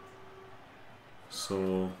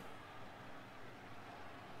 So.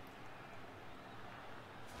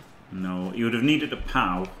 No, you would have needed a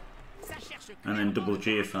POW and then double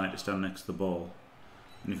GFI to stand next to the ball.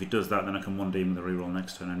 And if he does that, then I can 1D him with a reroll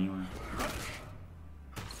next turn anyway.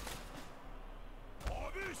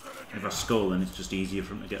 If I skull, then it's just easier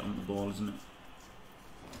for him to get on the ball, isn't it?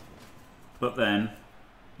 But then.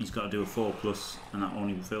 He's got to do a 4+, and that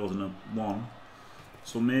only fails in a 1.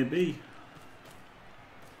 So maybe.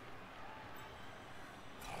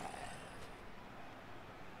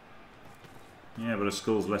 Yeah, but a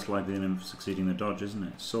skull's less likely than him succeeding the dodge, isn't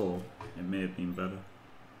it? So it may have been better.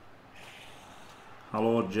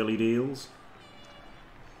 Hello, jelly deals.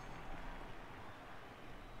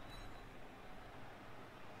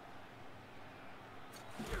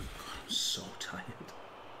 I'm so tired.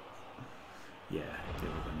 Yeah, give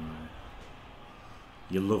up anyway.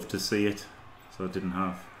 You love to see it, so I didn't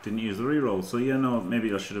use the reroll. So yeah, no,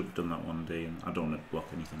 maybe I should have done that 1D. And I don't want to block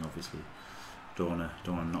anything, obviously. Don't want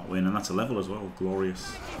to not win, and that's a level as well.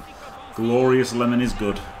 Glorious, glorious lemon is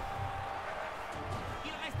good.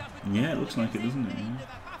 Yeah, it looks like it, doesn't it? Yeah.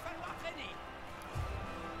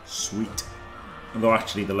 Sweet. Although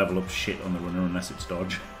actually, the level up shit on the runner unless it's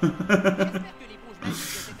dodge.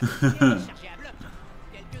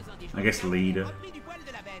 I guess leader.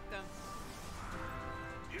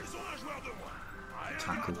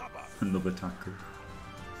 Tackle. Another tackle.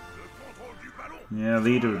 Yeah,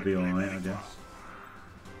 leader would be alright, I guess.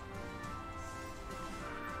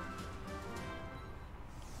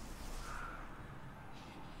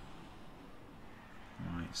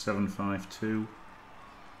 752.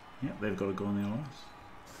 Yep, they've got to go on the allies.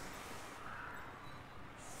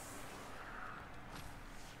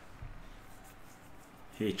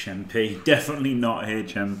 HMP. Definitely not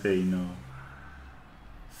HMP, no.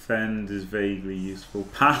 Fend is vaguely useful.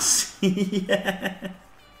 Pass. Yeah.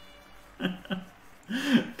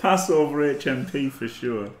 Pass over HMP for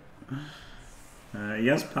sure. He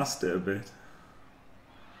has passed it a bit.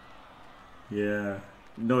 Yeah.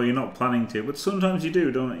 No, you're not planning to, but sometimes you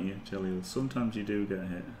do, don't you, Jelly? Sometimes you do get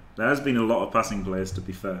hit. There has been a lot of passing players, to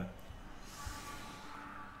be fair.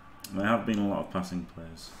 There have been a lot of passing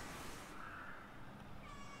players.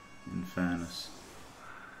 In fairness.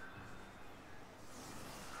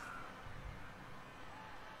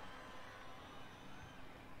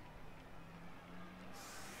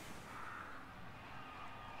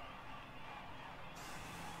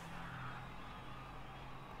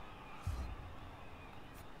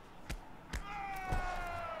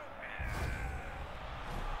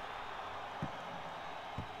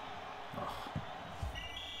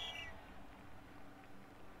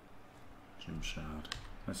 Shard.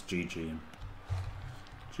 That's GG.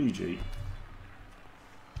 GG. I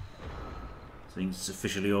think it's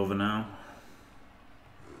officially over now.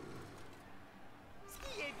 Ce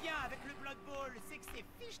qui est bien avec le Blood Bowl, c'est que c'est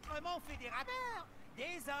fichtrement fédérateur.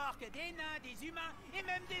 Des orques, des nains, des humains et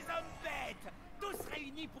même des hommes bêtes. Tous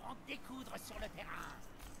réunis pour en découdre sur le terrain.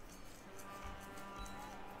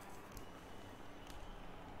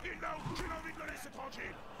 Il n'a aucune envie de le laisser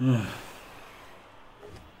tranquille.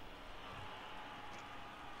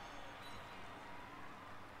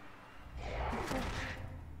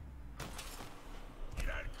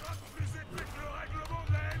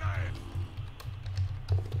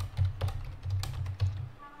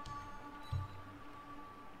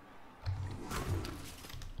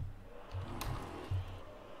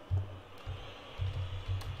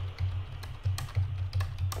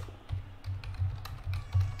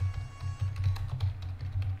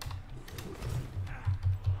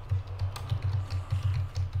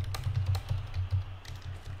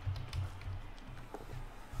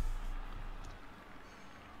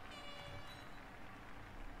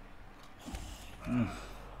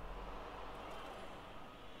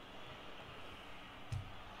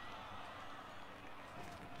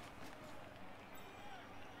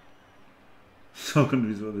 So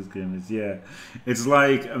confused what this game is. Yeah, it's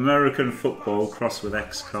like American football crossed with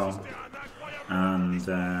XCOM and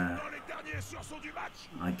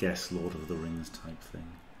I guess Lord of the Rings type thing.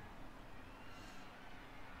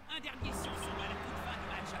 Un dernier sursaut à la toute fin du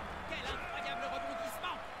match. Quel incroyable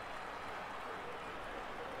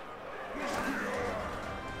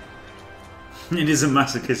rebondissement! It is a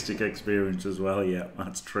masochistic experience as well. Yeah,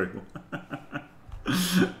 that's true.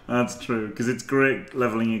 That's true, because it's great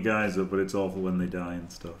leveling you guys up, but it's awful when they die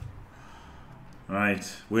and stuff. Right,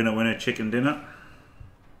 winner, winner, chicken dinner.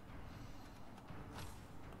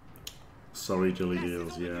 Sorry, Jolly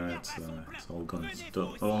Deals. Yeah, it's all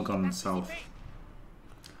gone south.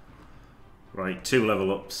 Right, 2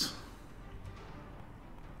 level ups.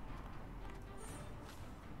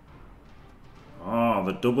 Oh,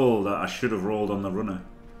 the double that I should have rolled on the runner.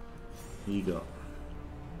 He got.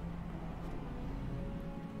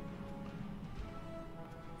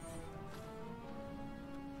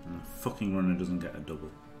 Fucking runner doesn't get a double.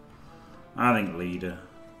 I think leader.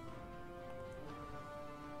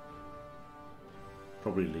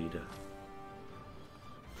 Probably leader.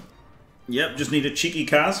 Yep, just need a cheeky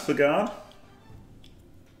Kaz for guard.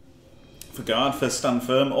 For guard, for stand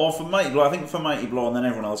firm, or for Mighty Blow. I think for Mighty Blow, and then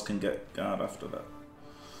everyone else can get guard after that.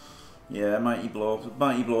 Yeah, Mighty Blow.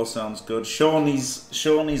 Mighty Blow sounds good.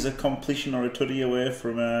 Seany's a completion or a tuddy away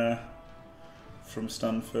from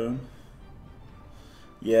stand firm.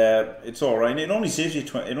 Yeah, it's all right. It only saves you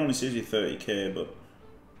 30k, but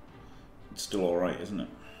it's still all right, isn't it?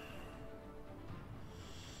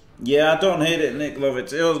 Yeah, I don't hate it, Nick. Love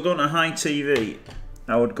it. If I was going to high TV,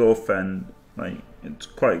 I would go Fend. Like, it's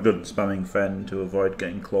quite good spamming Fend to avoid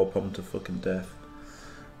getting claw pumped to fucking death.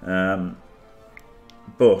 But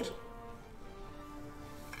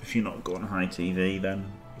if you're not going high TV,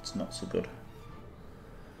 then it's not so good.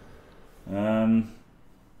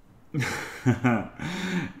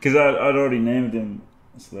 Because I'd already named him,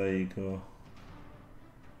 so there you go.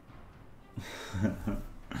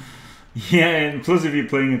 Yeah, and plus if you're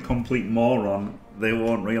playing a complete moron, they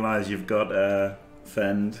won't realise you've got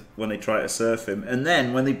Fend when they try to surf him. And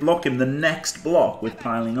then when they block him the next block with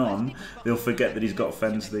piling on, they'll forget that he's got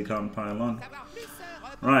Fend so they can't pile on.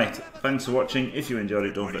 Right, thanks for watching. If you enjoyed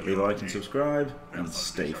it, don't forget to like and subscribe, and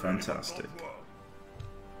stay fantastic.